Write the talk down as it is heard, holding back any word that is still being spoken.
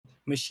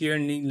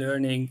machine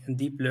learning and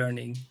deep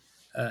learning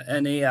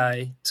and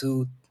AI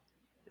to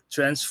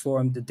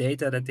transform the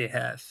data that they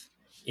have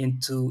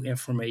into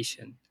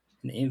information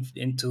and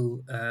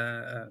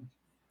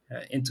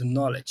into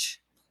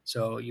knowledge.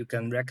 So you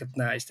can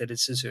recognize that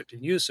it's a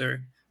certain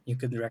user. You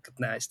can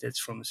recognize that it's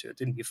from a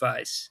certain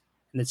device,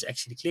 and it's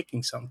actually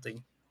clicking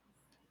something.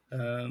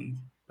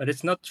 But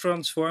it's not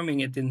transforming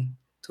it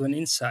into an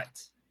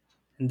insight,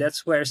 and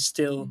that's where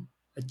still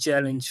a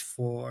challenge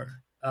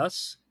for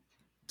us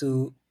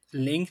to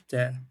link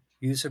the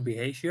user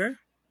behavior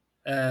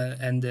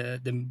and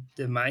the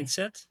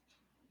mindset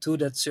to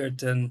that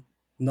certain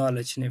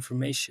knowledge and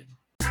information.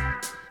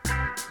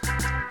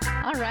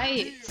 All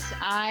right.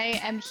 I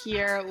am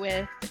here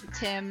with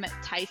Tim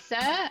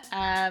Thijsse.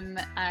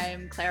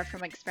 I'm Claire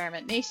from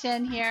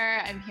Experimentation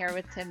here. I'm here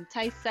with Tim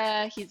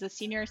Thijsse. He's a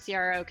senior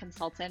CRO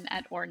consultant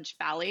at Orange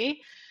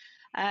Valley.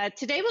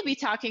 Today, we'll be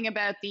talking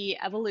about the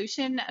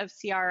evolution of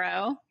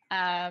CRO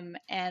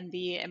and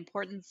the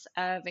importance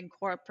of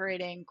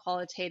incorporating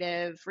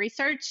qualitative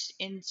research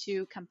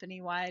into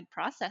company-wide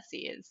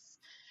processes.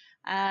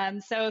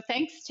 So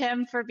thanks,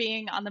 Tim, for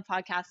being on the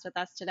podcast with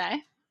us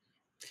today.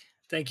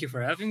 Thank you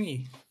for having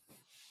me.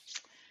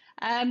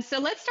 So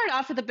let's start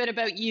off with a bit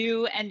about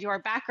you and your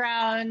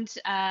background,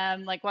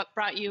 like what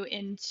brought you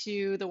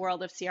into the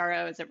world of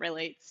CRO as it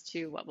relates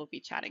to what we'll be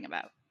chatting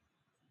about.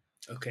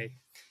 Okay.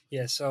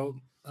 Yeah. So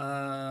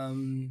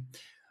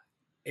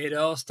it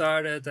all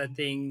started, I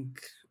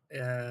think,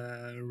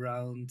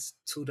 around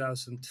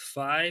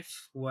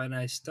 2005 when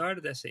I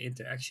started as an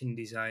interaction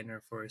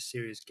designer for a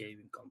serious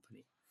gaming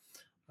company.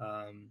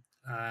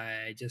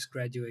 I just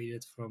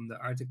graduated from the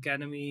Art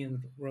Academy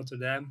in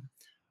Rotterdam,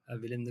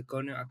 within the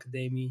Koning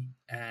Academy,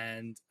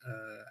 and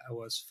I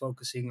was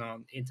focusing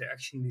on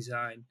interaction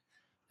design,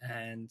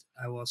 and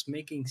I was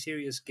making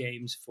serious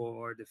games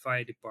for the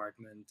fire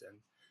department and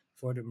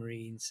for the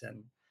Marines,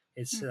 and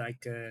it's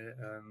like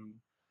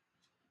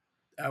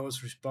I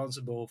was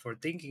responsible for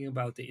thinking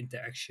about the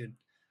interaction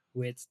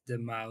with the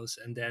mouse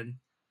and then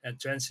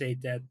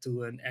translate that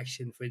to an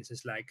action, for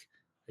instance, like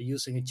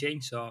using a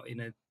chainsaw in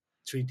a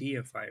 3D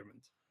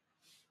environment.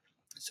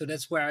 So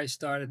that's where I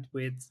started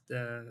with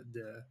the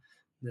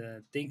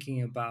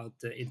thinking about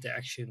the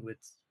interaction with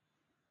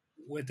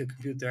the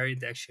computer,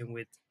 interaction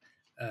with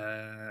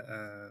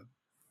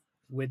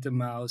the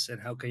mouse,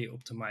 and how can you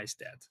optimize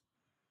that,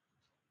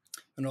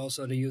 and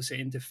also the user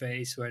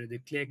interface, where they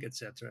click,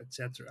 etc.,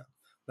 etc.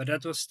 But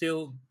that was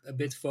still a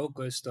bit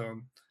focused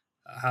on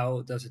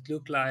how does it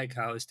look like,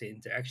 how is the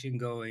interaction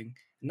going,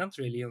 not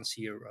really on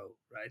CRO,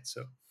 right?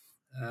 So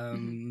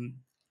um,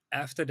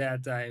 after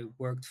that, I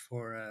worked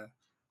for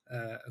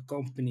a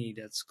company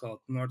that's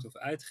called North of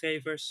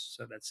Uitgevers,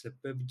 so that's the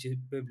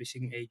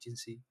publishing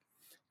agency,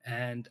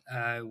 and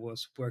I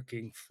was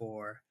working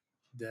for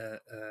the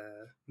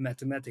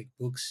mathematic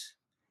books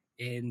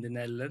in the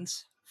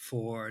Netherlands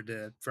for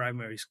the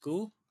primary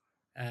school,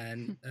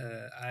 and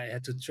I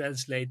had to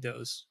translate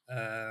those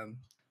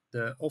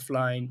the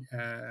offline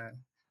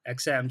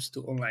exams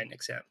to online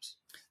exams.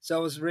 So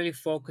I was really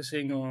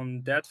focusing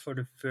on that for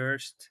the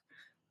first,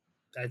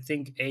 I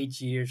think,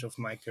 8 years of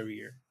my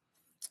career,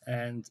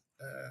 and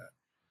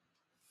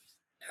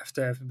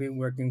after I've been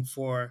working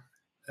for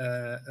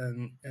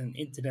an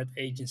internet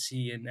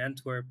agency in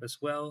Antwerp as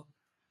well,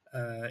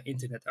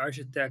 Internet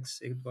Architects,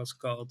 it was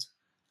called.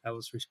 I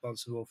was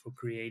responsible for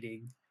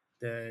creating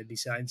the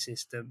design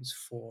systems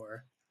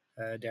for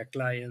their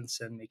clients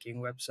and making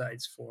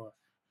websites for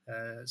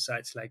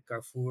sites like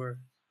Carrefour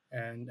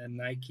and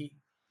Nike.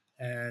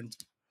 And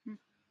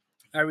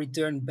I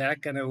returned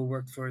back and I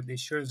worked for the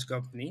insurance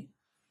company.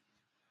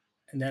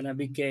 And then I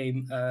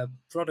became a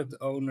product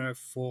owner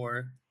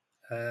for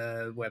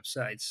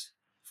websites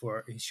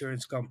for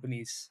insurance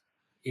companies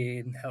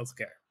in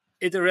healthcare.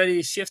 It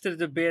already shifted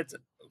a bit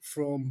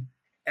from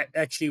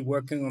actually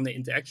working on the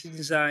interaction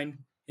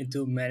design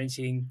into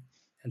managing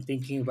and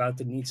thinking about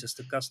the needs of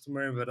the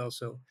customer, but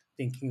also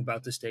thinking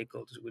about the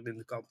stakeholders within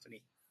the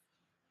company.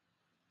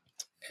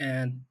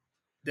 And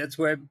that's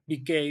where it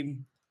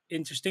became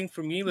interesting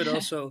for me, but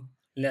also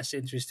less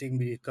interesting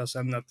because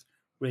I'm not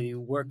really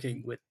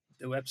working with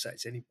the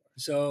websites anymore.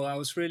 So I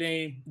was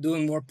really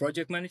doing more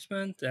project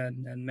management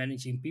and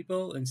managing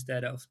people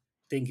instead of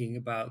thinking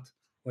about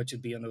what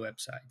should be on the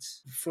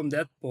websites. From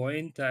that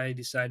point, I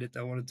decided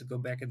I wanted to go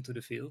back into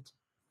the field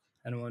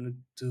and I wanted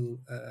to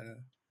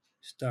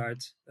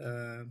start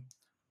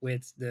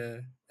with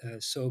the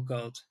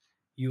so-called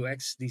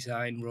UX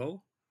design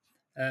role,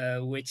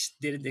 which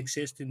didn't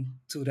exist in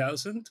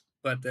 2000.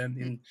 But then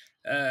in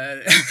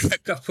a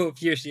couple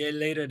of years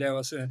later, there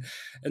was a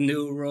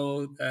new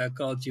role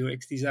called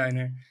UX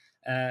designer,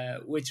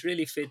 which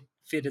really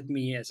fitted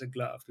me as a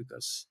glove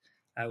because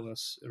I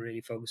was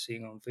really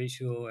focusing on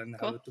visual and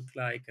how Cool. it looked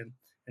like and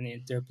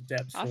interpret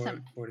that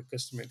Awesome. for the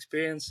customer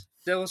experience.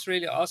 That was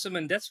really awesome.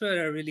 And that's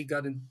where I really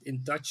got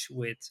in touch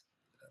with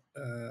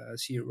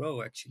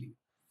CRO actually.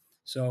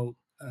 So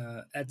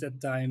at that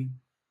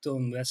time,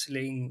 Tom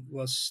Wesseling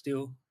was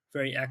still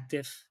very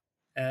active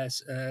as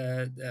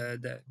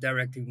the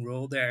directing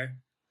role there.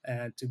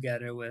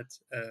 together with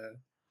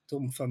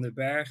Tom van der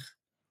Berg,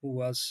 who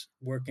was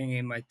working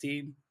in my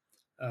team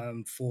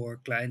for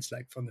clients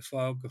like Van der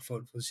Valk,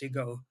 Vodafone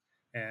Ziggo,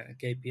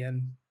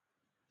 KPN.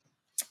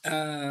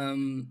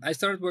 I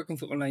started working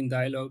for Online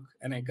Dialogue,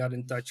 and I got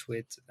in touch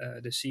with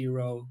the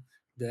CRO,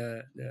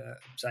 the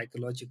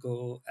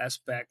psychological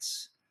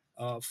aspects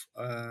of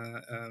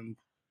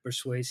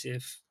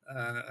persuasive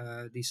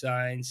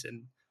designs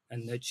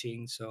and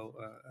nudging. So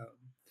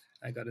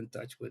I got in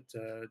touch with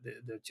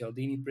the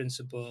Cialdini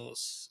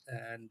principles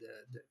and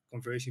the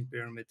conversion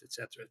pyramid,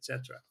 etc.,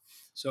 etc.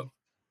 So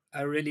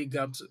I really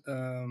got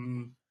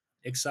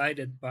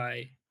excited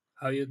by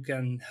how you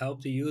can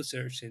help the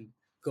users in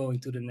going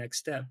to the next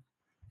step,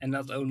 and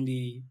not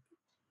only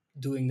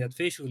doing that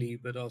visually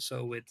but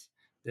also with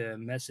the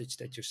message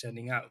that you're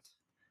sending out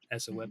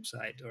as a Mhm.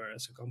 website or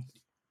as a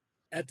company.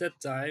 At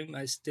that time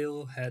I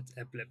still had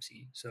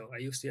epilepsy, so I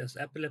used to have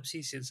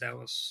epilepsy since I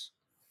was,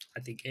 I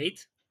think,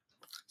 8,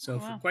 so Oh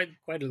for wow.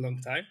 quite a long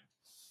time.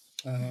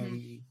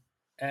 Hmm.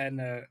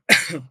 And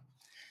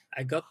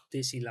I got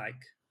dizzy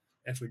like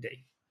every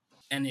day,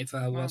 and if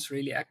I Wow. was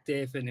really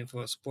active and if I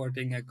was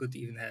sporting, I could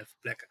even have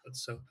blackouts.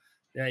 So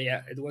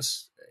yeah, it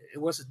was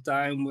a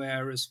time where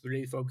I was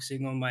really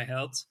focusing on my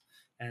health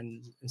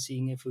and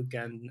seeing if we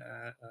can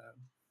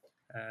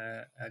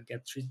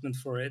get treatment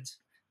for it.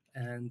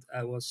 And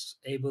I was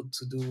able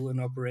to do an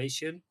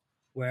operation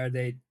where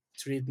they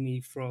treat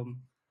me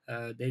from.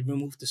 They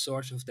removed the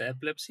source of the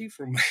epilepsy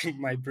from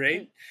my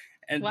brain,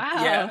 and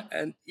Wow. yeah,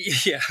 and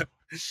yeah,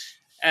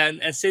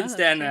 and Oh, since that's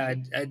then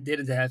crazy. I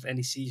didn't have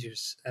any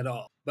seizures at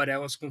all. But I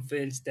was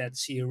convinced that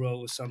CRO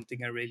was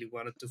something I really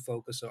wanted to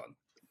focus on,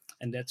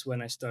 and that's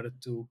when I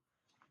started to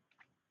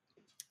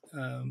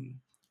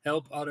um,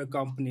 help other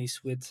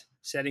companies with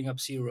setting up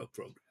CRO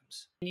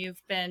programs.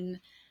 You've been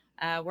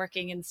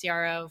working in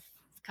CRO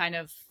kind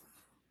of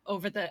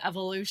over the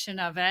evolution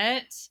of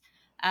it.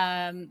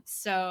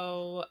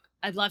 So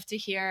I'd love to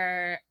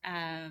hear,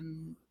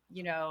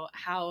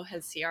 how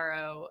has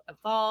CRO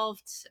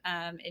evolved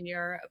in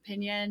your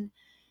opinion,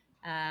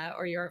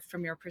 or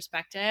from your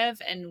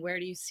perspective, and where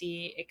do you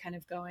see it kind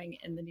of going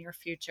in the near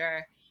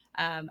future?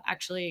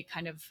 Actually,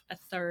 kind of a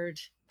third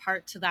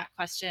part to that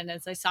question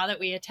is I saw that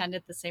we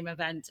attended the same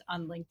event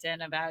on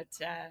LinkedIn about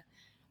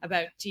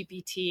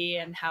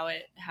GPT and how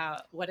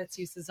what its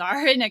uses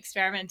are in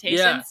experimentation.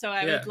 Yeah, So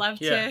I would yeah,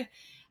 love yeah, to.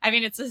 I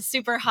mean, it's a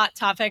super hot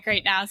topic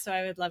right now, so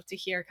I would love to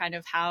hear kind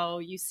of how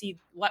you see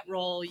what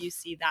role you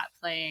see that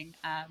playing,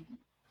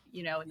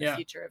 in the yeah.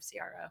 future of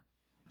CRO.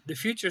 The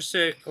future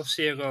of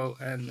CRO,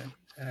 and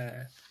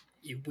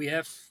we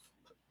have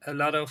a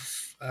lot of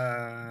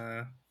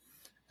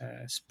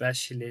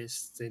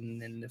specialists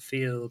in the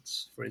field.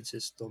 For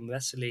instance, Tom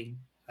Wesseling,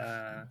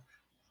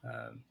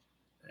 um,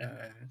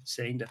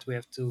 saying that we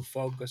have to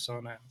focus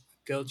on a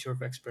culture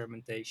of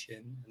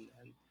experimentation,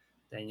 and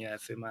then you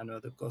have Emmanuel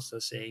da Costa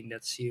saying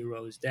that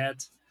zero is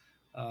dead,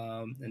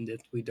 and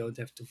that we don't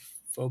have to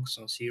focus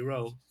on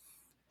zero.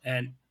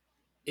 And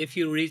if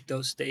you read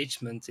those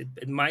statements,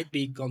 it might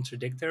be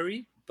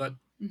contradictory, but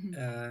Mm-hmm.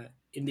 uh,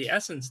 in the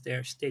essence,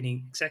 they're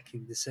stating exactly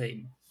the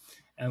same.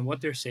 And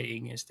what they're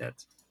saying is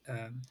that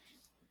um,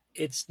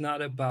 it's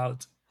not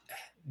about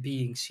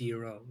being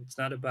zero. It's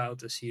not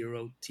about a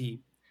zero team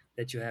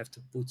that you have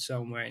to put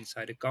somewhere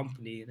inside a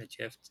company and that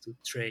you have to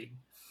train.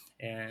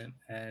 And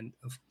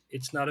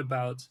it's not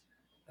about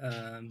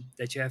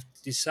that you have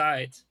to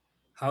decide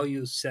how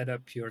you set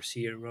up your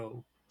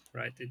CRO,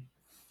 right?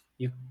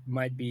 You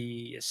might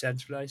be a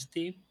centralized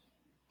team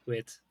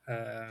with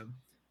a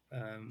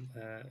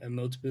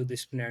multiple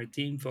disciplinary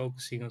team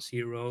focusing on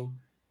CRO,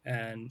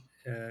 and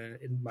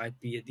it might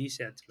be a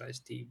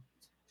decentralized team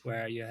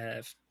where you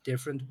have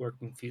different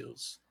working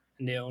fields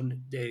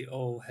and they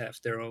all have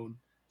their own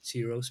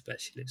CRO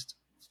specialist.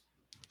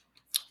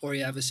 Or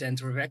you have a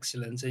center of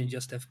excellence and you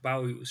just have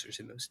power users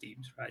in those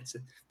teams, right? So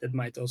that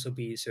might also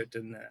be a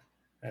certain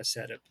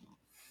setup.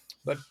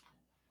 But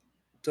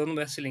Don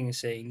Wesseling is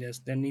saying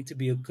there need to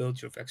be a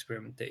culture of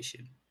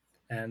experimentation,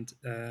 and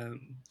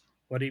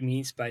what he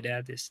means by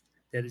that is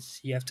that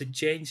you have to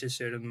change a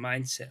certain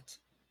mindset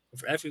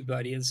of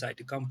everybody inside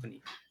the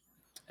company.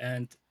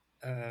 And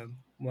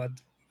what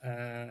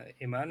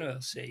Emmanuel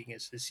is saying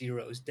is the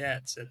zero is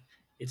dead. So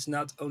it's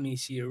not only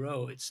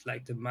zero; it's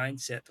like the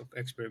mindset of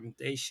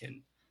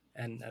experimentation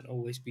and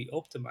always be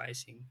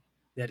optimizing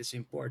that is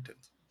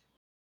important.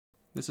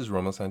 This is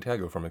Romo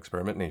Santiago from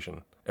Experiment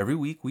Nation. Every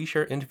week, we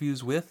share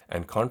interviews with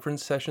and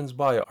conference sessions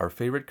by our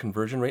favorite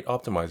conversion rate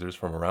optimizers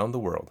from around the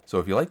world. So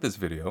if you like this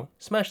video,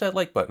 smash that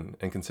like button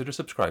and consider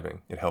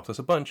subscribing. It helps us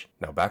a bunch.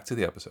 Now back to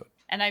the episode.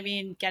 And I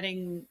mean,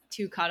 getting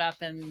too caught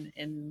up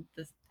in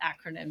the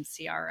acronym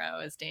CRO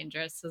is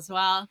dangerous as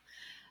well.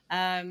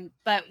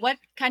 But what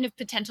kind of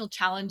potential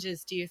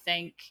challenges do you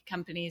think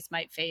companies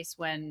might face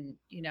when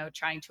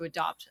trying to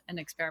adopt an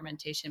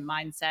experimentation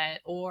mindset,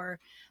 or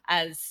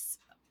as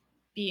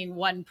being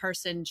one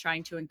person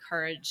trying to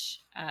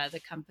encourage the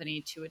company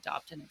to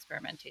adopt an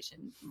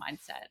experimentation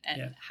mindset, Yeah.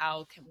 and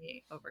how can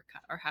we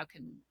overcome, or how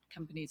can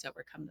companies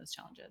overcome those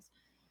challenges?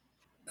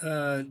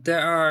 There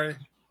are.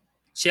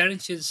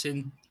 challenges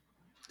in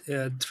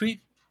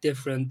three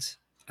different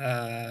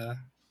uh,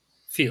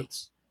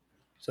 fields.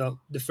 So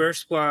the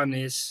first one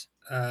is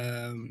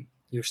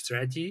your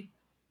strategy.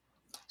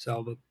 So I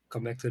will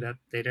come back to that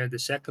later. The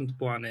second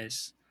one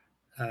is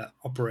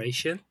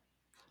operation.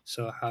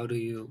 So how do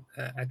you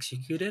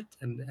execute it?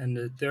 And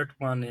the third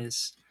one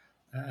is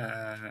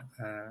uh,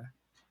 uh,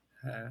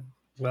 uh,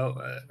 well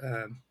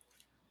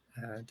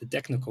the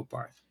technical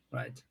part,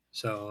 right?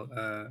 So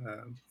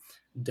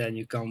then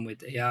you come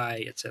with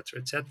AI,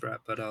 etc., etc.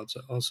 But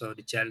also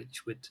the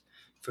challenge with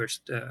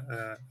first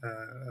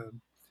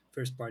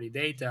first party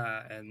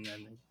data and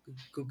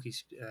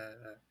cookies,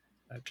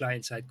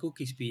 client side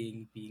cookies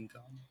being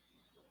gone.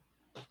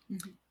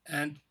 Mhm.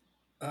 And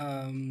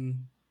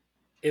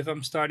if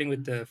I'm starting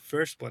with the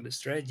first one, the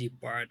strategy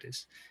part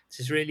is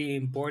it's really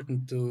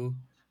important to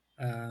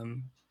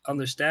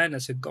understand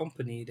as a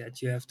company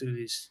that you have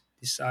to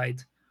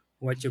decide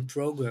what your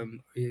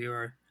program or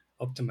your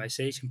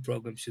optimization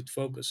program should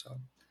focus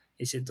on.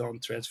 Is it on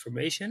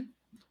transformation?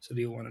 So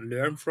do you want to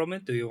learn from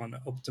it? Do you want to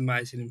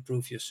optimize and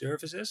improve your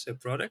services and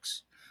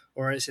products?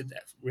 Or is it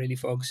really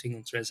focusing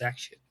on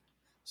transaction?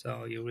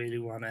 So you really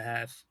want to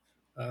have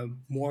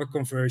more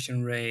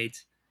conversion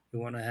rate. You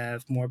want to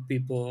have more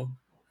people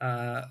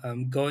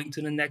going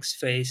to the next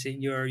phase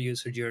in your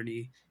user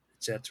journey,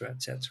 etc.,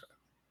 etc.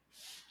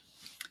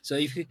 So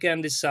if you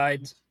can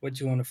decide what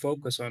you want to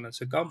focus on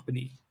as a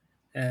company,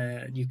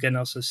 you can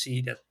also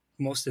see that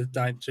most of the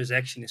time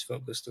transaction is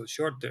focused on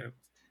short term,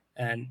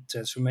 and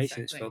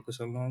transformation is Exactly.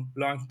 focused on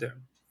long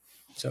term.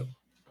 So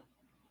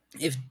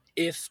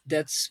if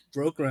that's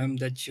program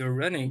that you're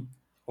running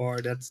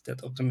or that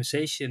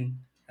optimization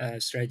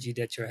strategy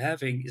that you're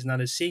having is not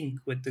in sync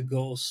with the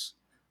goals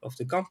of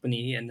the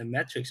company and the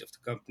metrics of the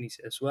companies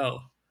as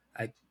well,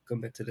 I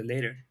come back to that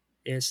later,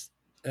 is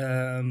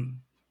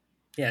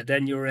yeah,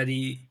 then you're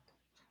already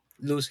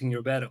losing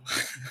your battle.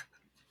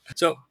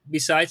 So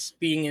besides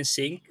being in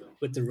sync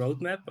with the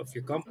roadmap of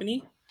your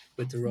company,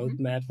 with the Mhm.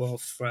 roadmap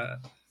of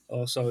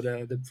also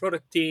the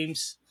product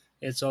teams,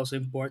 it's also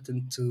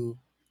important to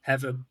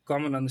have a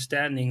common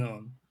understanding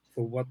on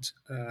for what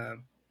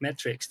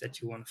metrics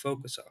that you want to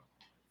focus on.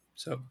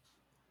 So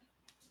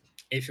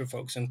if you're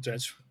focusing on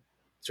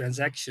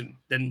transaction,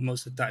 then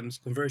most of the time it's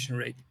conversion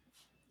rate.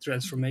 Mhm.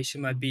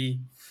 Transformation might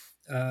be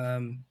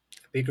a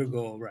bigger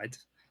goal, right?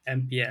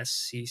 NPS,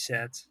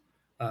 CSAT,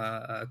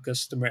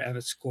 customer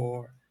average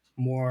score,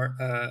 more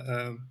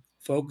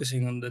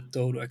focusing on the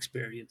total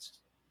experience.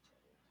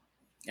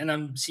 And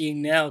I'm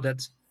seeing now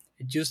that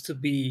it used to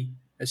be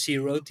a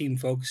CRO team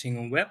focusing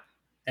on web,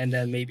 and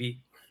then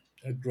maybe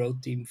a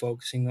growth team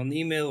focusing on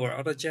email or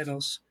other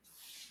channels.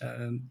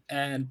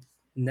 And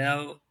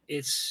now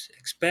it's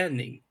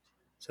expanding.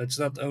 So it's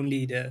not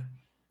only the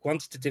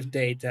quantitative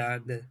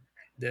data,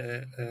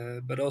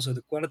 but also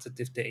the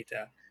qualitative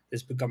data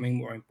that's becoming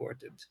more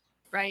important.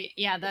 Right.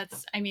 Yeah,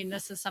 I mean,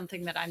 this is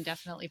something that I'm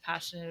definitely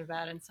passionate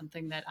about and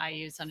something that I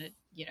use on it,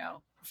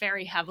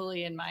 very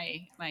heavily in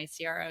my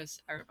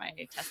CROs or my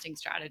testing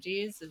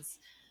strategies is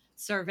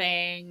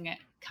surveying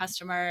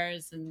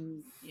customers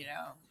and,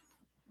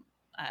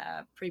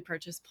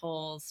 pre-purchase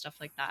polls, stuff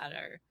like that,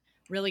 or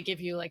really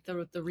give you like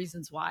the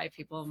reasons why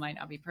people might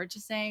not be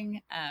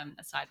purchasing,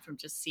 aside from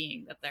just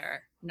seeing that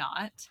they're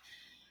not.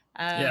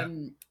 Yeah.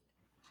 Um,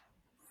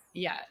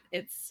 yeah,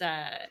 it's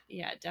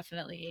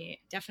definitely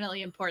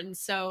important.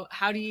 So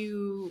how do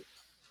you,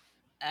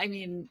 I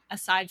mean,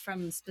 aside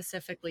from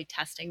specifically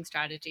testing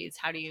strategies,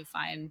 how do you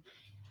find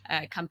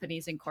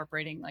companies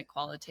incorporating like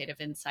qualitative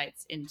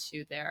insights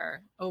into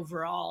their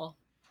overall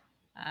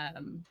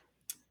um,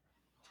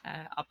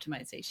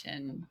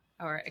 optimization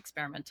or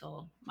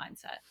experimental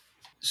mindset?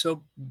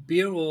 So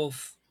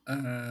Beerwolf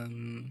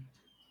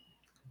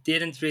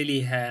didn't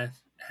really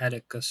have had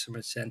a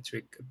customer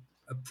centric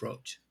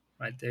approach,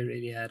 right? They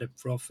really had a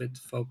profit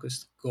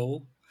focused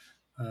goal.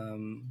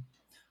 Um,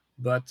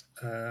 but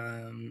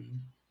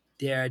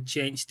they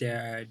changed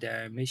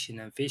their mission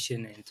and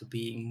vision into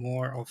being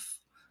more of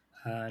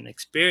an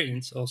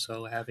experience,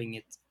 also having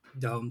it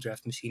the home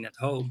draft machine at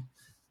home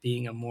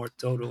being a more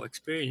total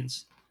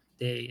experience.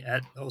 They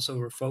had also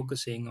were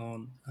focusing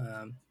on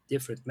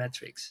different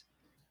metrics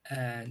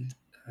and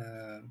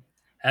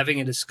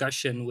having a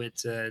discussion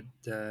with uh,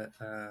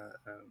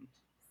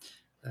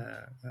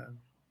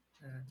 um,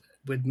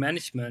 with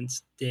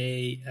management.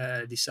 They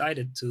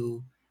decided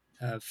to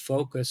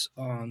focus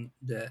on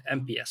the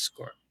NPS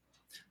score.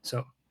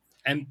 So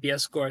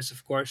NPS score is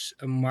of course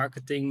a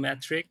marketing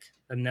metric,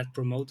 a net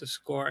promoter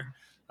score.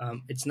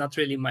 It's not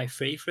really my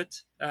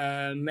favorite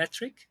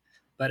metric,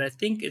 but I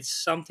think it's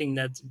something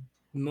that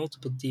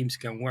multiple teams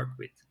can work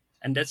with.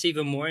 And that's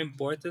even more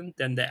important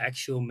than the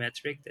actual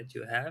metric that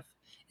you have,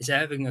 is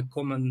having a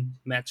common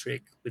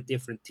metric with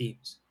different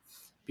teams.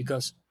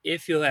 Because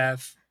if you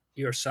have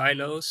your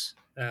silos,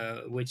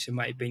 which in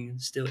my opinion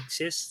still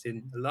exist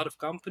in a lot of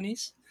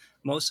companies,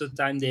 most of the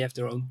time they have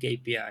their own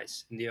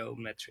KPIs and their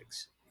own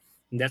metrics.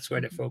 And that's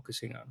where they're Mhm.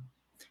 focusing on.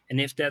 And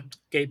if that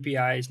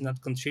KPI is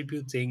not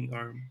contributing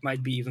or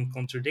might be even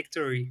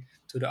contradictory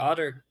to the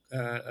other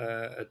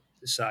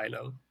the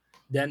silo,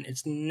 then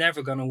it's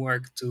never going to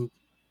work to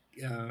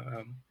uh,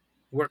 um,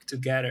 work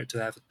together to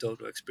have a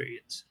total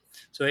experience.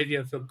 So if you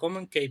have a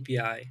common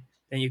KPI,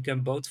 then you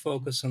can both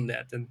focus on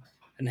that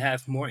and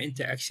have more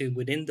interaction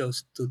within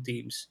those two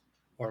teams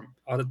or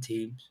other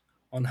teams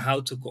on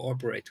how to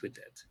cooperate with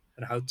that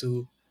and how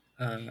to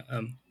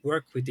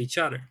work with each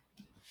other.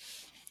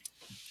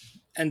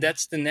 And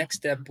that's the next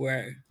step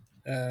where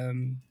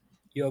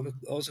you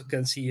also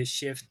can see a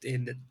shift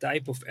in the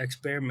type of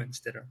experiments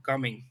that are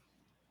coming,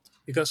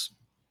 because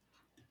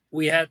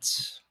we had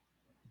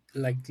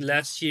like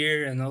last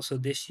year and also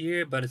this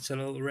year, but it's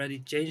already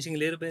changing a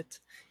little bit,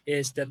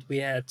 is that we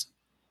had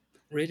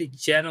really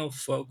channel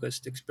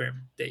focused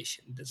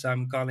experimentation. That's how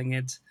I'm calling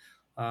it.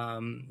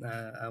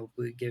 I'll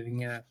be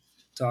giving a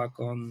talk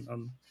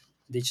on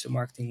Digital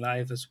Marketing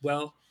Live as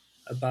well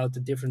about the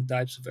different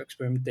types of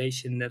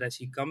experimentation that I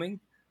see coming.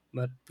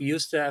 But we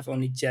used to have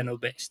only channel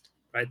based,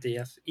 right? They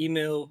have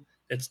email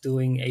that's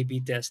doing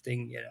A/B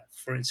testing. Yeah,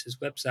 for instance,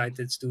 website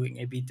that's doing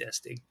A/B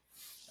testing,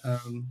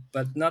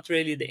 but not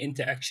really the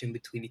interaction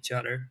between each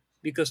other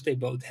because they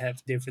both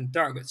have different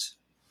targets.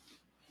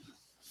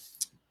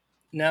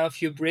 Now,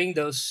 if you bring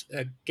those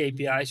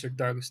KPIs or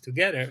targets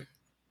together,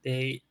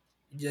 they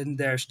then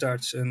there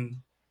starts a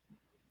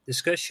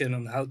discussion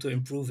on how to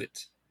improve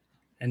it,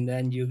 and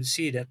then you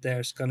see that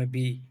there's going to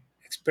be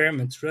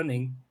experiments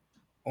running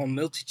on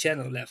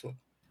multi-channel level.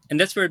 And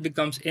that's where it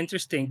becomes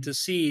interesting to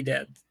see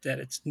that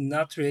it's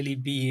not really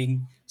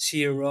being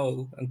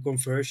CRO and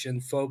conversion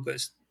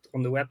focused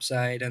on the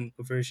website and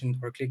conversion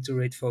or click-through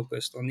rate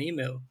focused on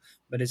email,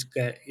 but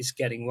it's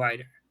getting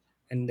wider,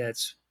 and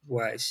that's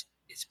why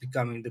it's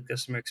becoming the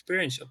customer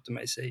experience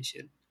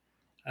optimization,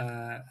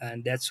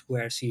 and that's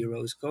where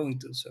CRO is going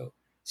to. So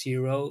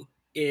CRO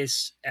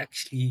is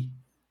actually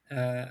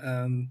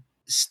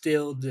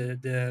still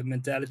the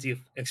mentality of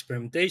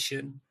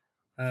experimentation,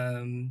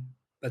 um,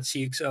 but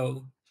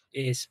CXO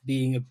is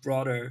being a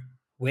broader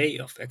way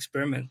of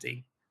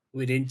experimenting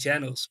within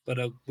channels, but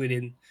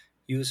within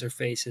user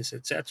faces,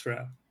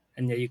 etc.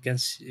 And then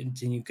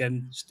then you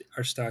can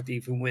or start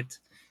even with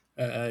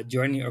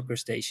journey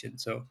orchestration.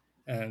 So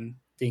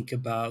think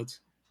about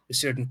a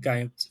certain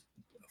kind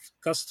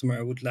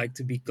customer would like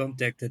to be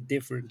contacted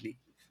differently.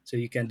 So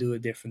you can do a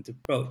different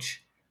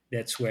approach.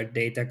 That's where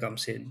data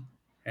comes in.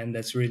 And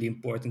that's really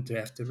important to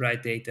have the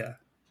right data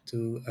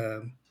to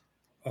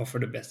offer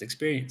the best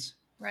experience.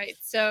 Right.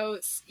 So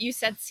you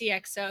said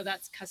CXO,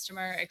 that's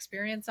customer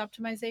experience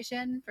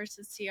optimization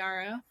versus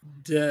CRO.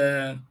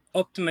 The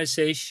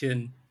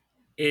optimization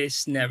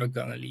is never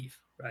going to leave,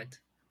 right?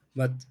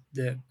 But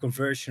the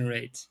conversion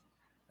rate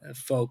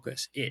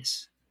focus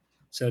is.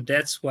 So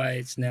that's why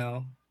it's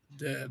now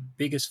the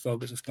biggest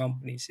focus of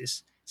companies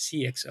is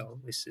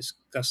CXO, which is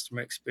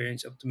customer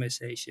experience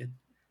optimization.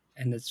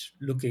 And it's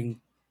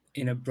looking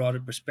in a broader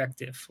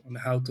perspective on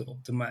how to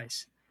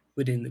optimize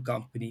within the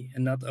company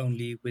and not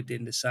only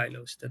within the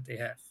silos that they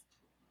have.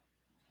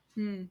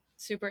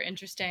 Super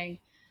interesting.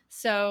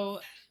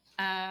 So,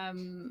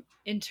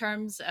 in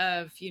terms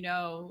of,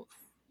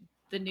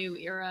 the new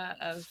era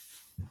of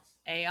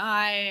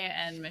AI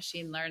and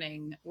machine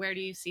learning, where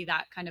do you see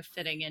that kind of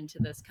fitting into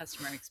this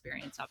customer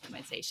experience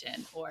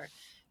optimization? Or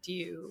do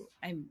you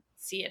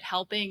see it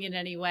helping in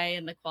any way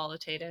in the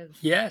qualitative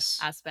Yes,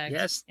 aspect?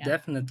 yes, Yeah.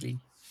 definitely.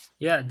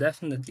 Yeah,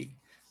 definitely.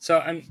 So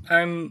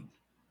I'm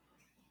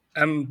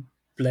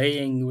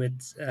playing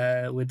with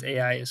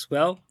AI as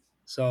well.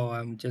 So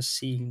I'm just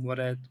seeing what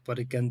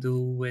it can do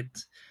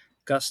with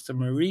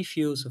customer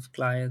reviews of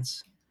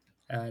clients,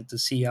 to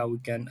see how we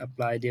can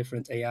apply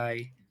different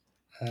AI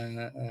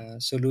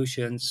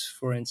solutions.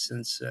 For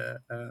instance,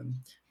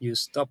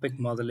 use topic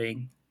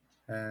modeling,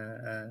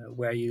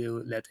 where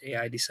you let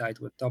AI decide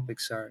what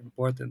topics are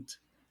important,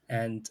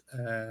 and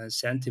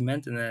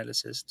sentiment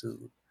analysis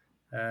to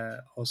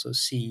also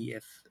see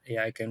if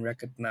AI can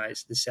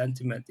recognize the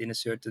sentiment in a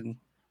certain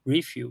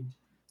review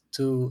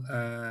to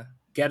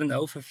get an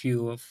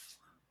overview of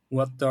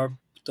what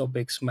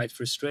topics might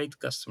frustrate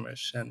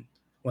customers and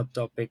what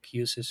topic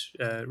users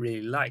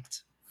really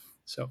liked.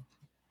 So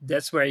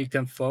that's where you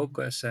can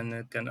focus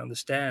and can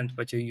understand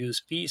what your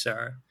USPs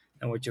are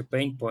and what your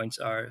pain points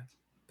are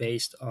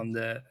based on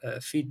the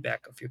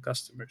feedback of your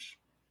customers.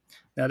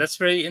 Now, that's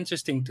very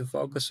interesting to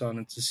focus on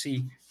and to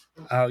see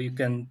how you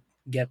can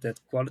get that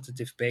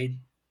qualitative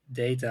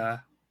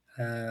data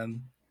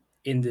um,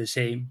 in the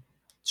same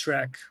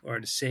track or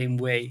the same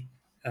way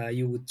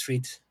you would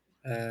treat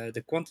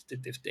the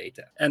quantitative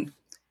data. And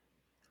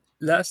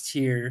last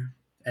year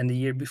and the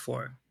year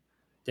before,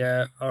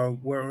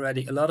 were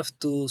already a lot of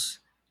tools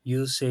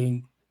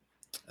using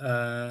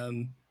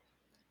um,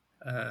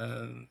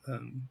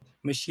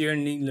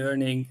 machine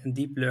learning and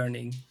deep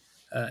learning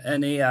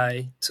and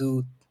AI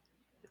to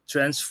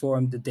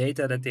transform the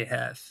data that they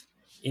have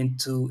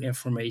into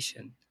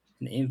information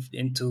and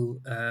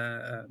into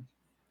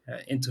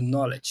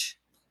knowledge.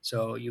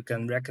 So you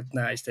can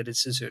recognize that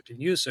it's a certain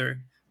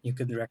user. You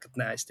can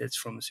recognize that it's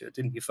from a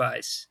certain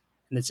device,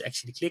 and it's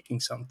actually clicking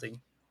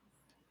something.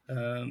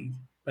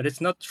 But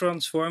it's not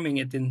transforming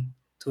it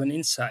into an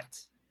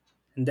insight.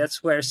 And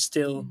that's where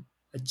still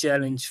a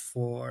challenge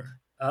for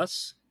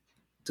us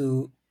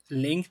to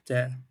link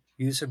the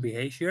user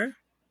behavior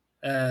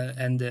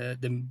and the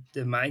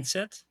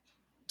mindset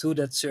to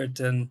that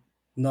certain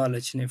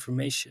knowledge and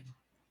information.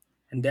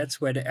 And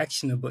that's where the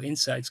actionable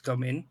insights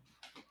come in,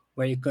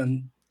 where you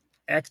can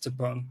act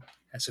upon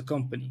as a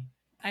company.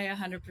 I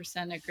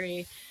 100%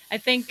 agree. I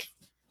think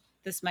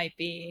this might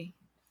be,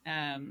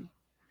 um,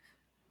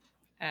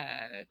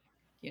 uh,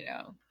 you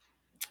know,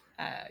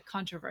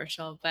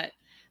 controversial, but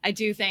I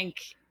do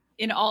think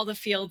in all the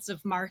fields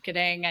of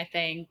marketing, I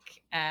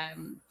think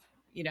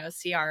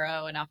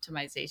CRO and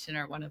optimization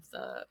are one of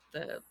the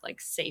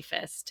like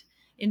safest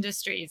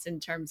industries in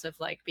terms of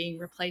like being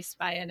replaced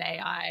by an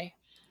AI,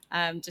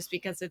 just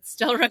because it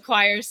still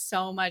requires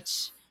so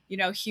much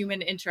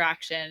human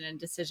interaction and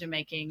decision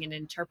making and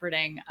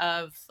interpreting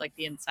of like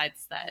the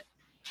insights that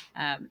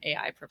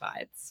AI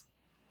provides.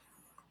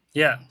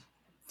 Yeah,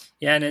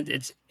 yeah, and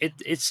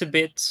it's a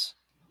bit.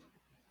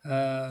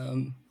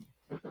 Um,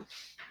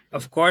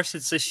 of course,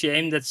 it's a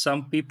shame that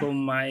some people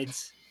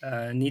might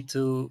need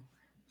to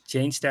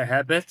change their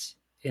habits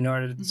in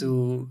order Mm-hmm.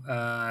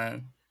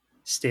 to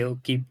still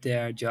keep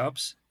their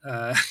jobs.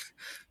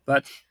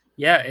 But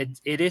yeah,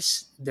 it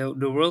is the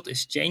world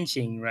is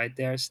changing, right?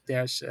 There's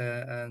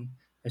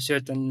a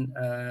certain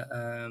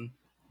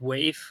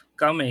wave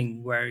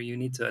coming where you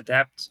need to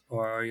adapt,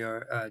 or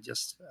you're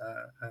just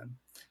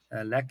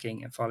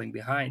lacking and falling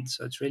behind.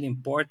 So it's really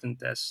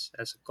important as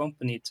a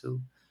company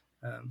to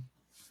um,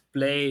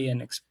 play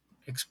and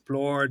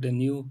explore the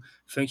new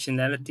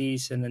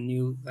functionalities and the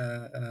new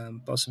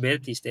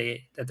possibilities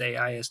that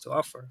AI has to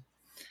offer.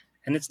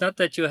 And it's not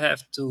that you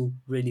have to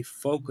really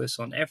focus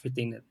on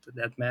everything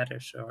that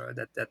matters, or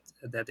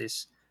that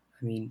is,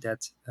 I mean,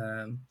 that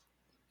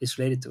is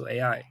related to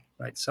AI,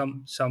 right?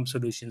 Some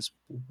solutions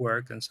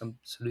work and some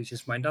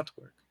solutions might not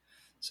work.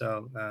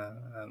 So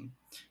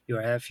you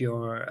have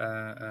your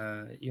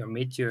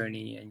mid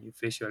journey and your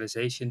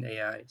visualization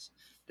AIs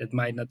that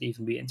might not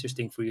even be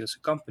interesting for you as a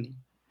company.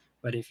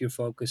 But if you're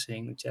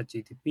focusing on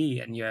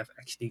ChatGTP and you have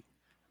actually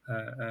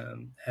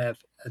have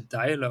a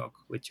dialogue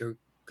with your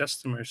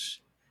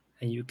customers,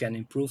 and you can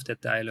improve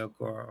that dialogue,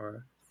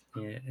 or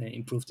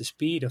improve the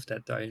speed of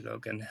that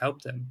dialogue and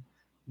help them,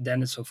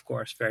 then it's of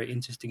course very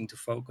interesting to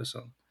focus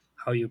on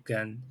how you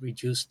can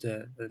reduce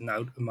the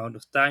amount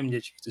of time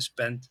that you have to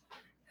spend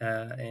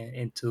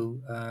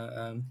into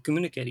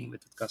communicating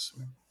with the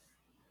customer.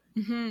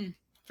 Mm-hmm.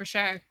 For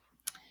sure.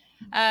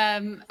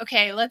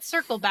 Okay, let's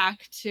circle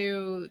back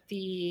to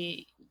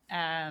the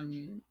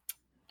um,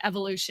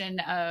 evolution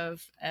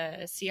of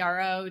a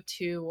CRO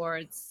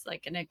towards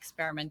like an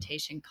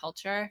experimentation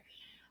culture.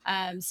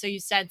 So you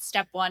said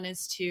step one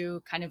is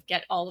to kind of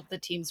get all of the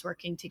teams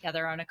working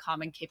together on a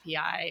common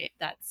KPI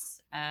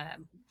that's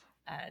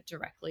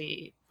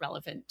directly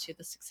relevant to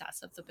the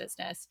success of the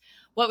business.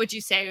 What would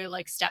you say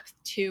like step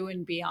two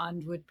and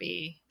beyond would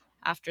be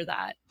after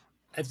that?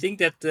 I think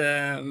that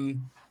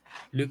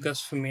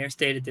Lucas Vermeer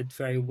stated it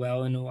very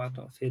well in one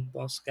of his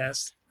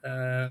podcasts.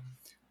 Uh,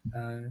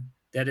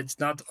 that it's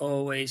not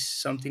always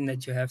something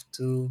that you have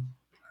to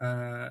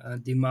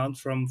demand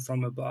from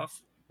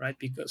above, right?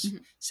 Because Mm-hmm.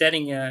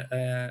 setting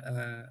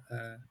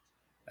a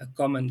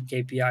common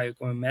KPI, a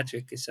common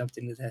metric, is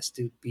something that has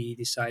to be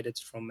decided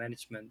from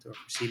management or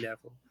C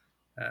level,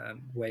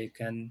 where you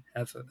can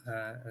have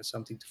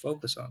something to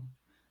focus on.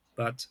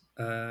 But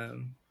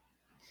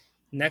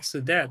next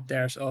to that,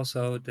 there's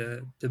also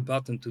the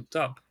bottom to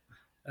top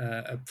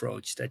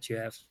approach that you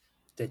have,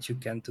 that you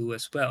can do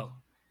as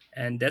well.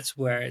 And that's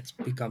where it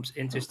becomes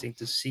interesting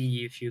to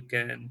see if you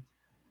can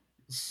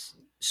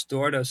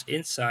store those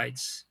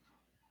insights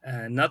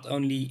not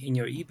only in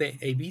your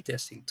A/B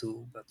testing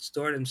tool, but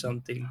store them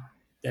something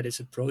that is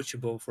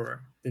approachable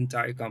for the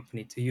entire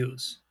company to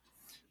use.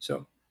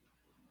 So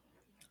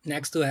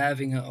next to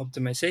having an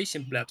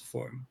optimization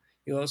platform,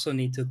 you also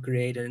need to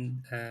create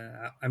an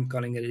I'm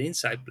calling it an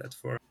insight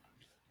platform.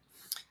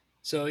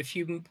 So if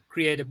you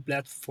create a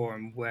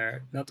platform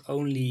where not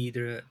only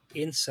the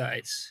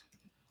insights,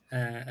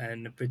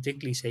 and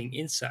particularly saying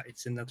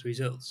insights and not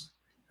results,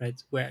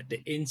 right? Where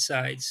the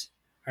insights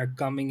are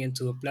coming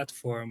into a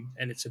platform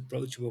and it's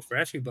approachable for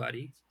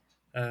everybody,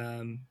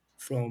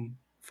 from,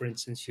 for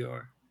instance,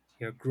 your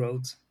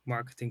growth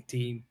marketing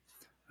team,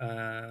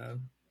 uh,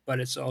 but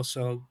it's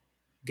also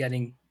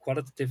getting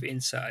qualitative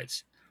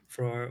insights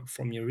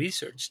from your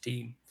research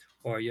team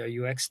or your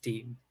UX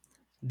team,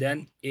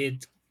 then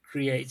it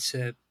creates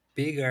a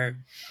bigger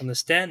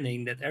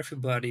understanding that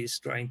everybody is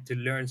trying to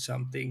learn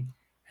something,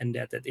 and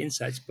that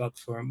insights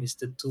platform is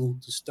the tool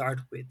to start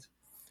with.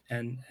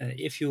 And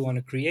if you want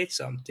to create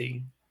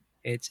something,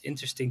 it's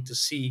interesting to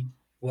see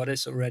what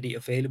is already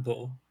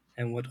available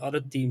and what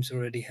other teams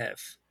already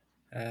have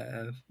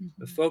uh,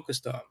 Mm-hmm.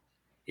 focused on.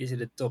 Is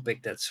it a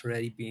topic that's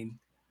already been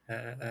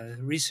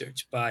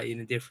researched by in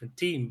a different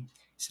team?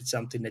 Is it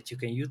something that you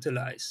can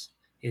utilize?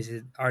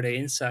 Are there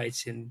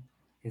insights in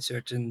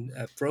certain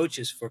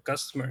approaches for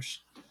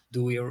customers?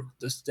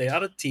 Does the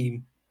other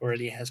team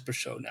already has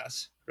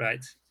personas,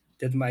 right?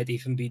 That might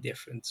even be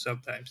different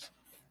sometimes.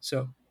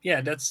 So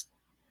yeah, that's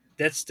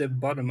the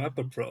bottom up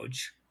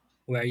approach,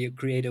 where you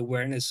create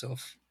awareness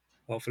of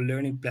a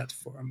learning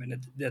platform,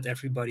 and that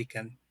everybody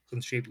can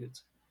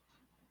contribute.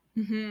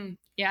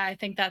 Yeah, I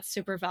think that's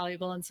super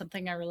valuable and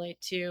something I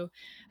relate to.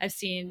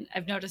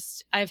 I've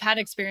noticed, I've had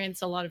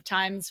experience a lot of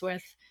times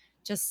with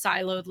just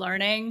siloed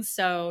learning.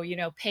 So,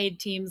 paid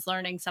teams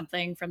learning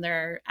something from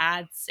their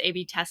ads,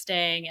 A/B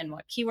testing, and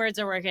what keywords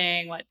are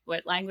working,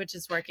 what language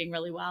is working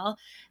really well,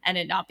 and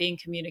it not being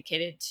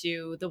communicated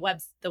to the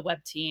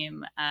web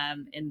team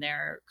in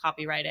their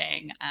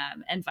copywriting,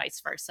 and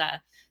vice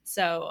versa.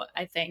 So,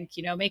 I think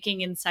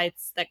making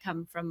insights that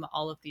come from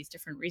all of these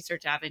different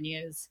research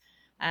avenues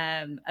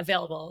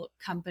available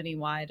company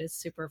wide is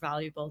super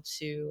valuable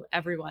to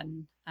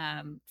everyone,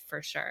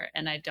 for sure.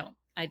 And I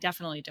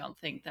definitely don't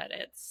think that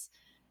it's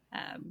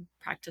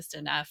practiced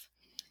enough.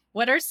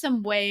 What are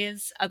some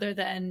ways other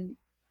than,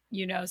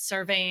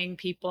 surveying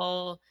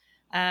people,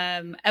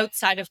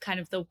 outside of kind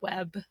of the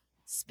web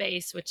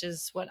space, which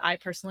is what I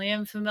personally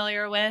am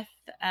familiar with,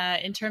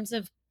 in terms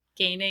of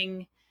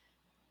gaining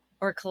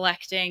or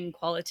collecting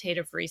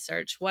qualitative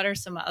research? What are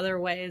some other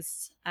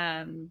ways,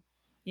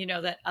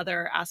 that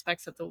other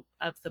aspects of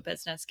the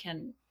business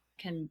can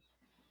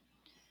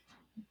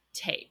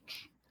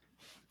take,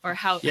 or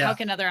how Yeah,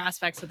 can other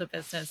aspects of the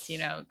business,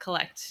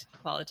 collect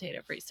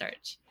qualitative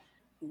research?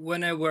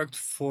 when I worked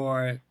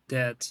for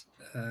that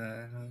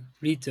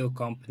retail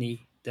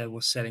company that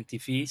was selling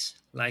TVs,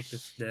 like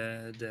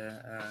uh,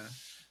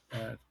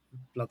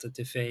 Platte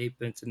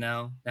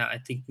TV.nl. Now I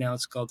think now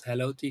it's called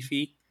Hello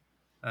TV.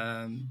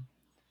 Um,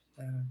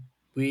 uh,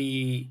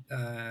 we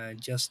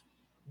just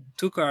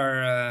took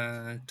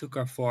our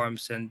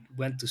forms and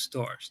went to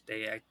stores.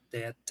 They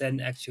had 10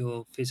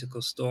 actual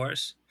physical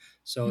stores,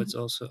 so it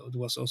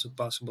was also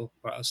possible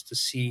for us to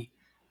see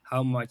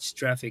how much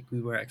traffic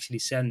we were actually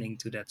sending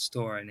to that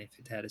store and if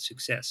it had a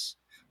success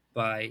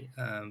by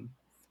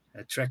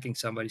tracking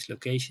somebody's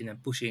location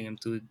and pushing them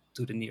to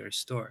the nearest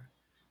store.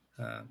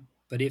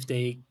 But if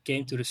they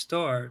came to the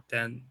store,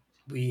 then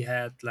we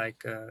had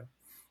like uh,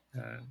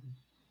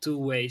 two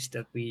ways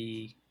that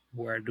we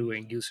were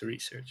doing user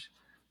research.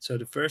 So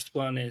the first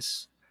one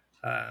is,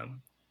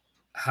 um,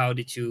 how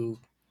did you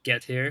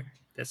get here?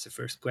 That's the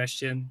first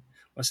question.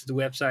 Was it the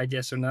website?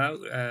 Yes or no?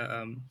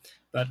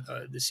 But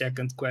the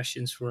second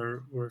questions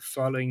were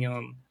following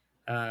on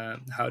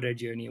how their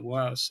journey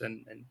was,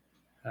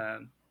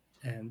 um,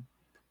 and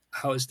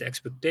how is the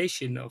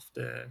expectation of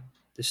the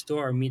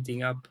store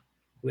meeting up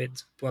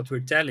with what we're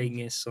telling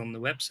is on the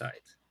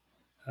website,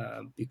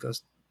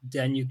 because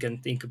then you can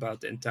think about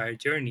the entire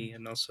journey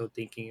and also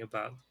thinking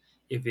about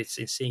if it's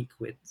in sync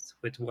with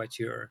what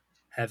you're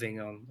having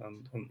on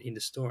in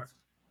the store.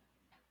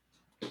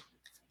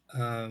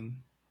 Um,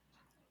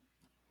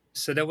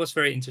 so that was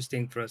very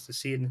interesting for us to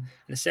see. And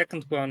the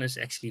second one is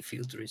actually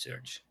field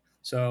research.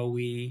 So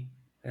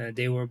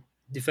they were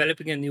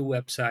developing a new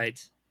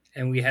website,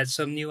 and we had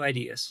some new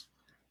ideas,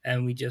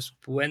 and we just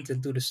went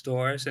into the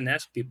stores and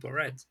asked people,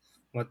 right,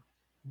 what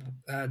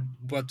uh,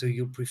 what do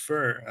you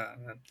prefer?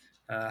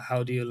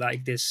 How do you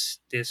like this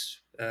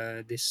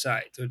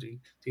site, or do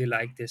you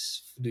like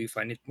this? Do you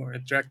find it more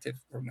attractive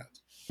or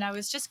not? And I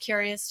was just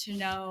curious to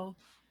know,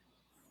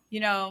 you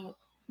know,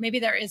 maybe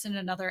there isn't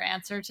another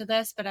answer to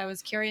this, but I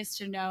was curious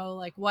to know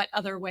like what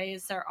other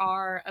ways there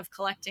are of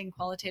collecting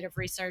qualitative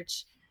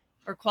research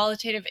or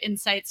qualitative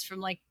insights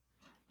from like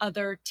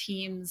other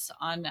teams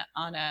on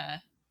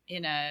a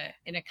in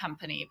a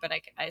company. But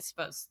I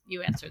suppose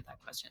you answered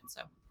that question.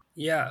 So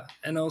Yeah,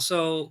 and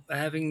also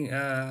having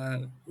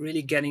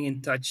really getting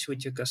in touch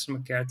with your customer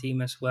care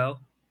team as well,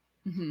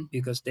 mm-hmm.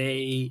 because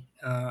they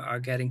are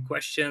getting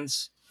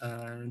questions.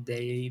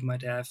 They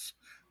might have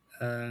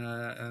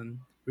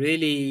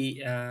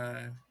really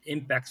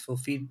impactful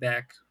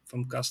feedback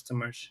from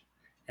customers,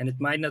 and it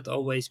might not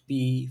always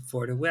be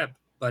for the web,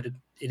 but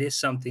it is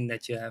something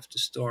that you have to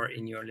store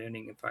in your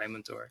learning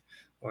environment,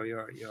 or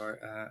your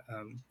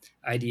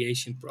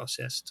ideation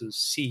process to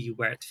see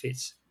where it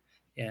fits.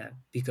 Yeah,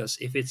 because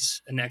if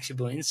it's an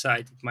actionable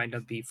insight, it might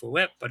not be for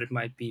web, but it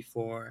might be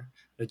for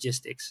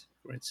logistics,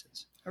 for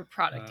instance, Or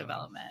product uh,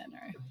 development,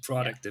 or yeah.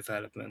 product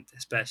development,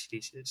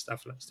 especially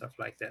stuff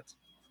like that.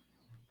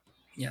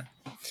 Yeah,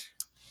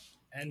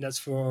 and that's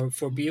for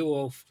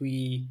Beowulf.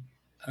 We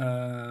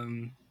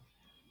um,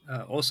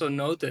 also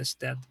noticed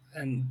that,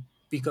 and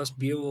because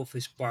Beowulf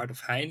is part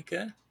of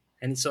Heineken,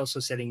 and it's also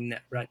sitting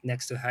right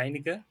next to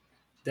Heineken,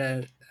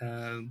 that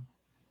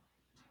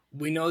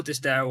we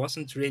noticed there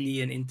wasn't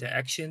really an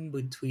interaction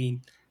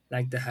between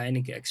like the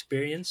Heineken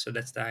experience, so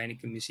that's the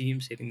Heineken Museum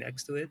sitting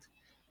next to it,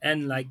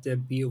 and like the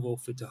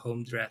Beowulf with the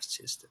home draft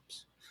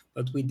systems.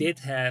 But we did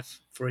have,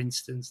 for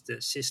instance,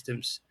 the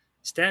systems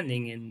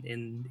standing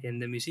in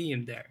the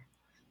museum there.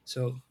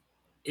 So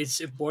it's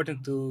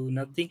important to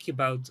not think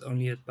about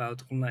only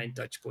about online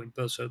touchpoint,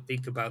 but also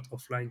think about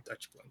offline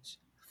touchpoints,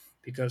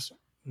 because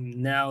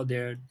now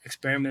they're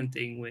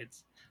experimenting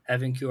with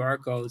having QR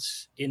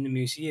codes in the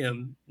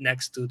museum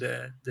next to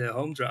the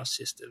home draft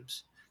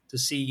systems to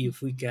see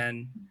if we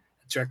can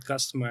attract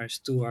customers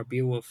to our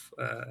Beowulf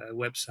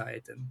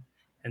website,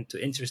 and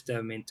to interest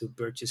them into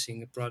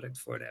purchasing a product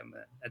for them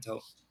at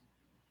home.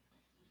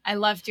 I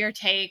loved your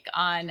take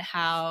on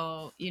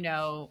how,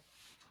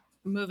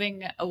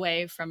 moving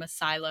away from a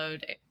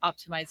siloed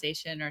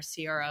optimization or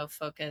CRO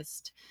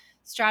focused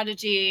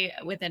strategy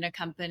within a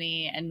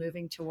company and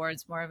moving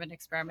towards more of an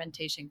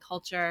experimentation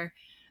culture.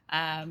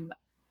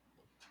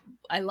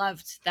 I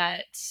loved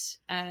that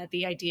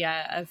the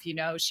idea of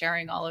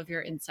sharing all of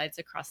your insights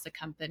across the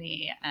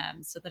company,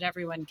 so that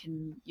everyone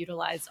can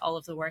utilize all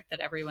of the work that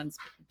everyone's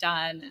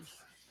done,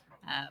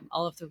 and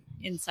all of the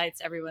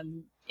insights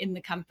everyone in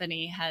the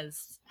company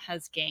has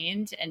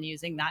gained, and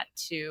using that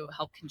to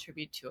help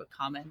contribute to a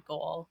common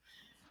goal.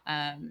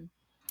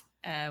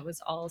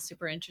 Was all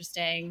super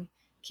interesting.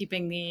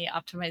 Keeping the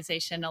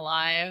optimization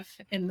alive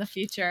in the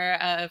future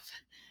of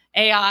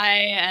AI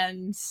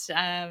and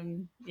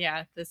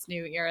this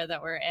new era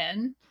that we're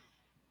in.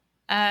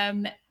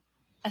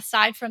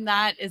 Aside from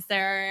that, is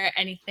there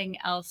anything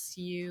else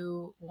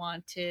you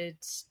wanted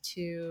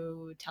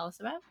to tell us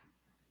about?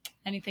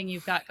 Anything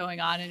you've got going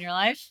on in your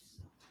life?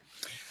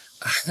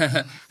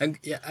 And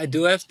yeah, I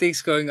do have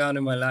things going on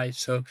in my life.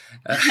 So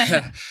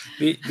That's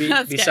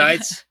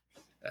besides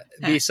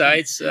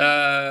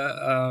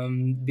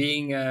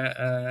being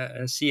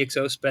a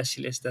CXO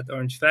specialist at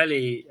Orange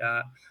Valley,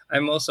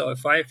 I'm also a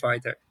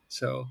firefighter.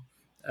 So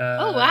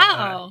Oh, uh,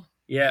 wow.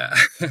 yeah,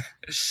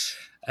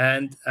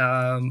 and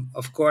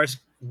of course,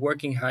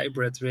 working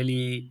hybrid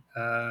really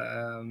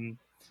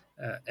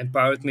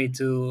empowered me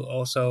to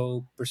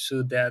also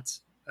pursue that.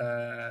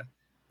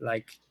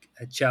 Like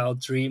a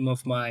child dream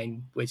of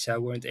mine, which I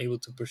weren't able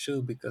to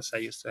pursue because I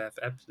used to have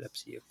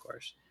epilepsy, of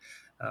course.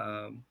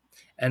 Um,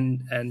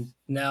 and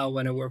now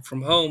when I work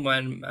from home,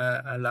 I'm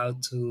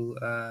allowed to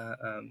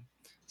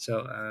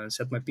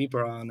set my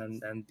beeper on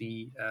and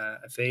be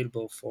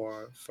available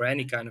for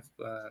any kind of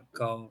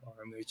call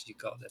or emergency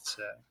call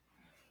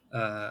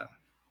that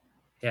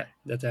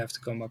I have to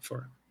come up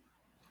for.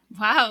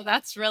 Wow,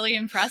 that's really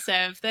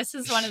impressive. This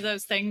is one of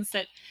those things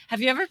that,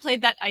 have you ever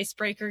played that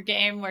icebreaker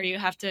game where you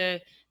have to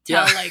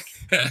Yeah. tell like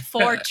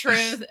four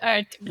truth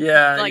like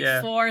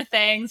Yeah. four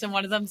things and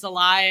one of them's a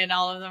lie and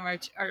all of them are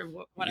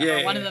or whatever,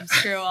 Yeah, one of yeah.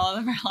 them's true, all of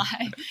them are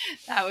lie.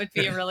 That would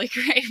be a really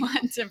great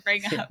one to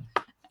bring up.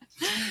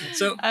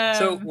 So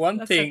one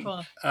That's so thing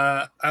cool.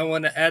 I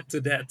want to add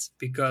to that,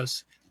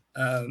 because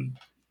um,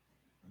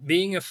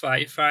 being a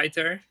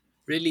firefighter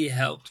really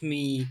helped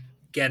me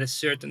get a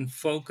certain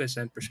focus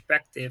and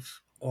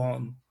perspective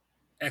on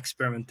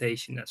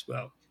experimentation as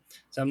well.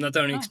 So I'm not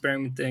only Oh.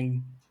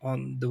 experimenting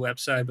on the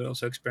website, but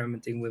also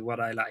experimenting with what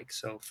I like.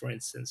 So, for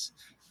instance,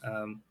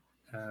 um,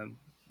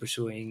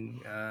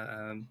 pursuing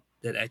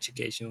that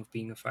education of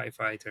being a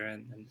firefighter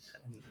and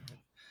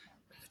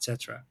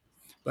etc.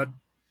 But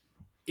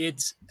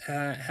it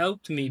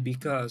helped me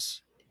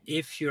because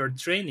if you're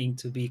training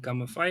to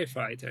become a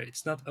firefighter,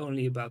 it's not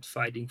only about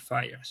fighting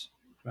fires,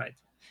 right?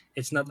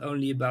 It's not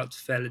only about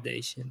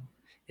validation.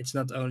 It's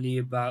not only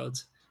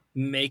about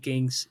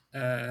making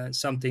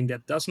something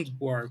that doesn't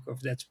work or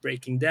that's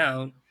breaking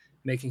down,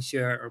 making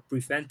sure or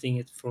preventing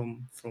it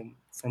from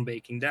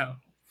breaking down.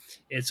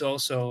 It's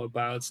also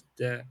about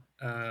the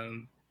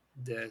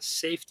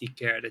safety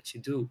care that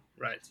you do,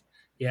 right?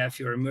 You have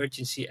your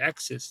emergency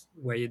access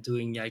where you're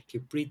doing like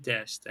your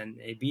pre-test and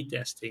A/B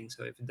testing.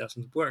 So if it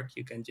doesn't work,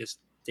 you can just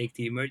take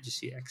the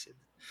emergency exit.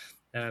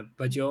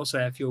 But you also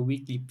have your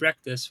weekly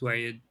practice where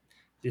you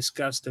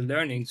discuss the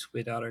learnings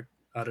with other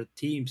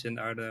teams and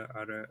other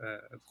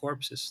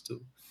corpses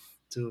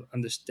to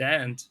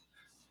understand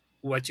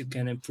what you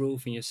can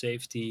improve in your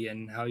safety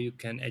and how you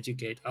can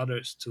educate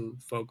others to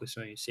focus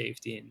on your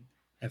safety,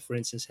 and for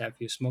instance have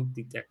your smoke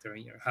detector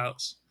in your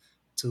house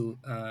to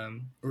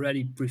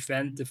already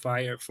prevent the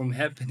fire from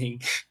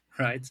happening.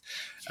 Right.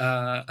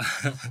 uh,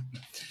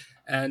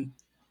 and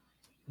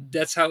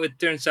that's how it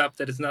turns out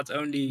that it's not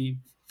only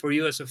for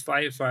you as a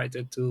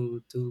firefighter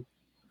to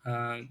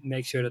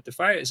make sure that the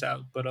fire is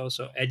out, but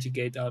also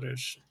educate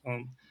others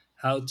on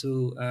how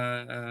to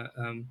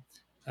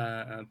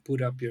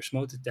put up your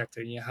smoke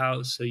detector in your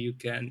house, so you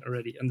can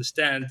already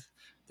understand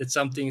that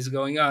something is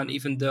going on,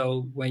 even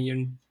though when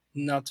you're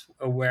not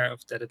aware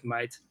of that it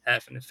might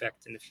have an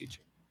effect in the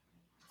future.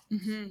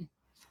 Mm-hmm.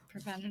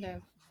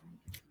 Preventative.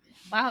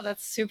 Wow,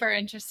 that's super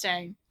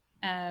interesting.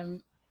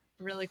 Um,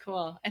 Really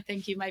cool. I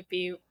think you might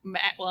be,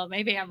 well,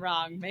 maybe I'm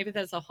wrong. Maybe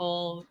there's a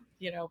whole,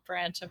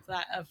 branch of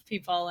that of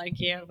people like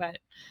you, but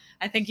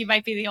I think you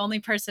might be the only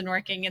person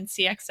working in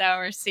CXO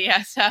or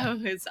CSO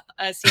who's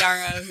a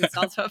CRO who's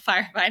also a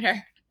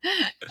firefighter.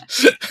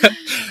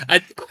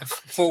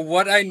 For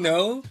what I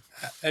know,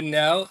 and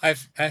now I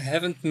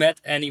haven't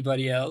met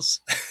anybody else.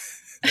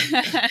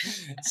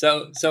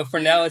 So for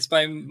now it's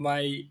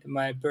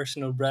my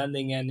personal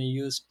branding and a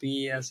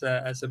USP as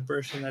a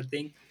person, I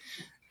think.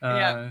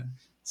 Yeah. uh We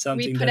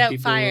Something put that out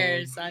people will.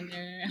 fires on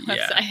your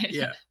Yeah, website.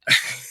 yeah.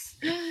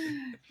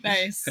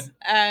 Nice.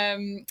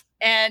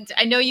 And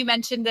I know you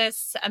mentioned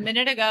this a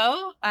minute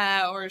ago,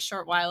 or a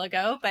short while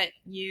ago, but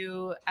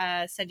you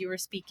said you were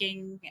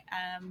speaking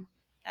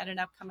at an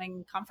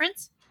upcoming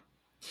conference.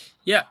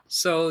 Yeah,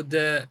 so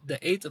the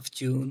 8th of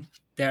June,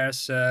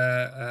 there's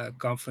a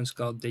conference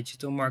called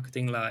Digital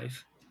Marketing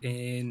Live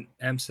in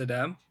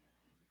Amsterdam,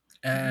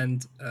 Mhm.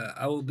 and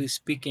I will be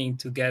speaking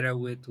together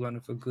with one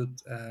of a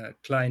good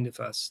client of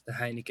us, the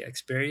Heineken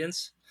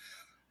Experience.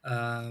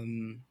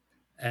 Um,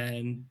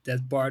 and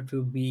that part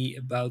will be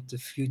about the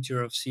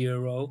future of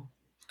CRO.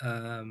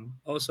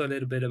 Also, a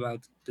little bit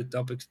about the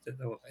topics that,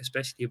 or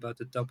especially about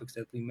the topics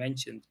that we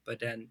mentioned. But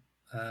then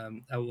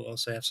I will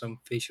also have some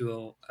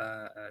visual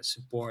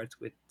support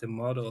with the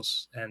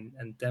models and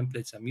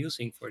templates I'm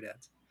using for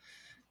that.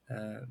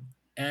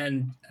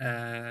 And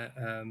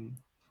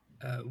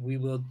we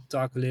will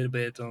talk a little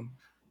bit on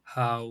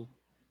how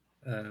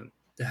uh,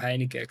 the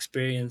Heineken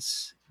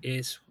experience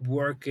is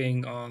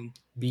working on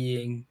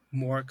being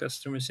more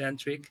customer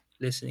centric,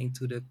 listening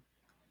to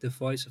the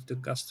voice of the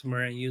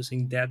customer and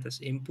using that as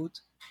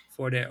input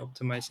for their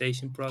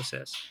optimization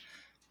process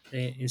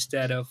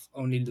instead of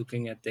only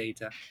looking at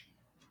data.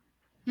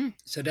 Hmm.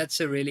 So that's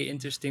a really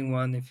interesting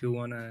one if you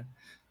want to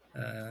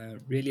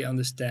really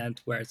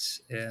understand where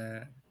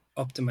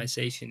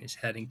optimization is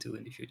heading to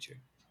in the future.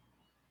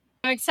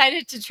 I'm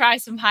excited to try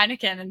some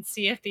Heineken and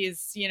see if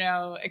these,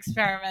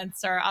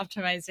 experiments or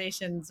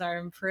optimizations are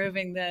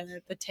improving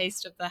the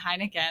taste of the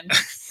Heineken.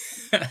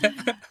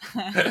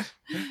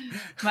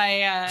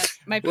 My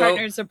Well,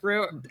 partner's a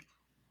brewer.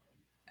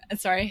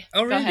 Sorry,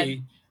 oh go ahead.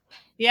 really?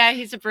 Yeah,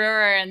 he's a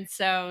brewer, and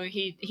so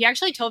he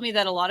actually told me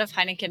that a lot of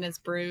Heineken is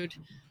brewed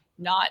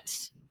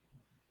not.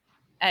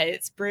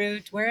 It's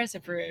brewed. Where is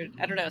it brewed?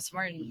 I don't know.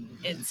 Somewhere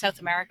in South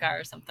America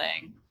or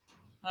something.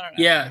 I don't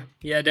know. Yeah,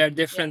 yeah. There are Yeah,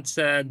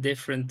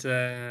 different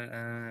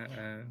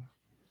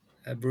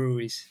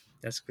breweries.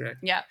 That's correct.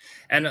 yeah,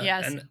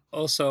 yes. And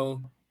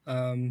also,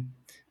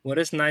 what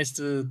is nice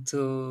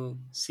to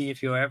see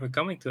if you're ever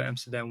coming to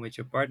Amsterdam with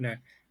your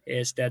partner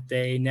is that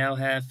they now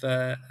have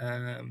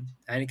an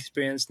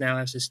experience now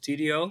has a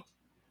studio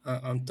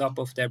on top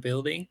of their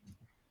building,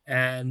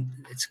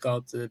 and it's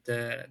called the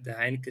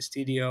Heineken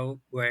Studio,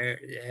 where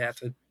they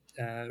have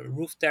a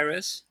roof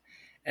terrace,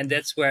 and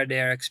that's where they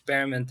are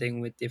experimenting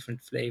with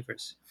different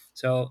flavors.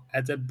 So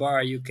at that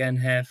bar, you can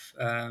have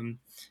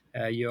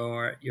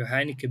your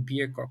Heineken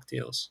beer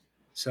cocktails.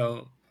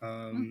 So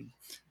Mm.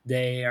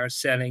 they are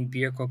selling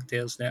beer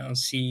cocktails now, and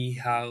see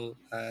how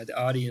the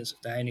audience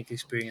of the Heineken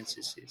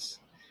experiences is.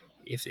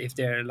 If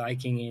they're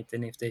liking it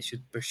and if they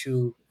should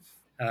pursue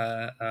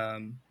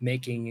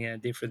making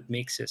different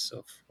mixes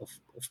of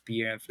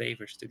beer and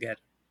flavors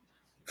together.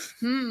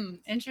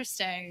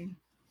 Interesting.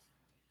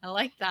 I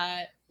like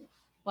that.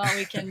 Well,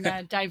 we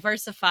can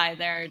diversify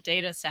their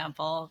data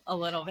sample a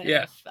little bit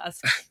Yeah. if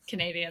us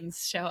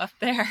Canadians show up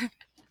there.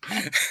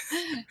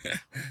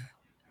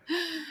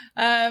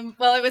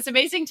 Well, it was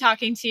amazing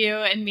talking to you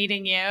and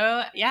meeting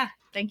you. Yeah,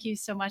 thank you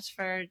so much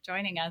for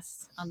joining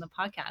us on the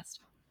podcast.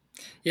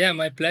 Yeah,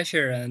 my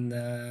pleasure. And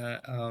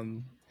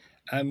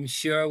I'm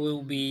sure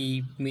we'll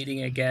be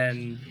meeting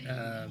again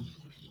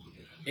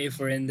if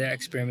we're in the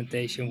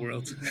experimentation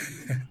world.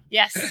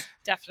 Yes,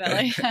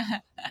 definitely.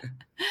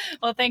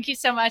 Well, thank you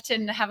so much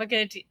and have a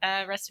good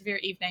rest of your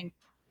evening.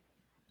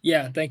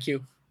 Yeah, thank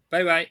you.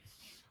 Bye bye.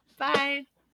 Bye.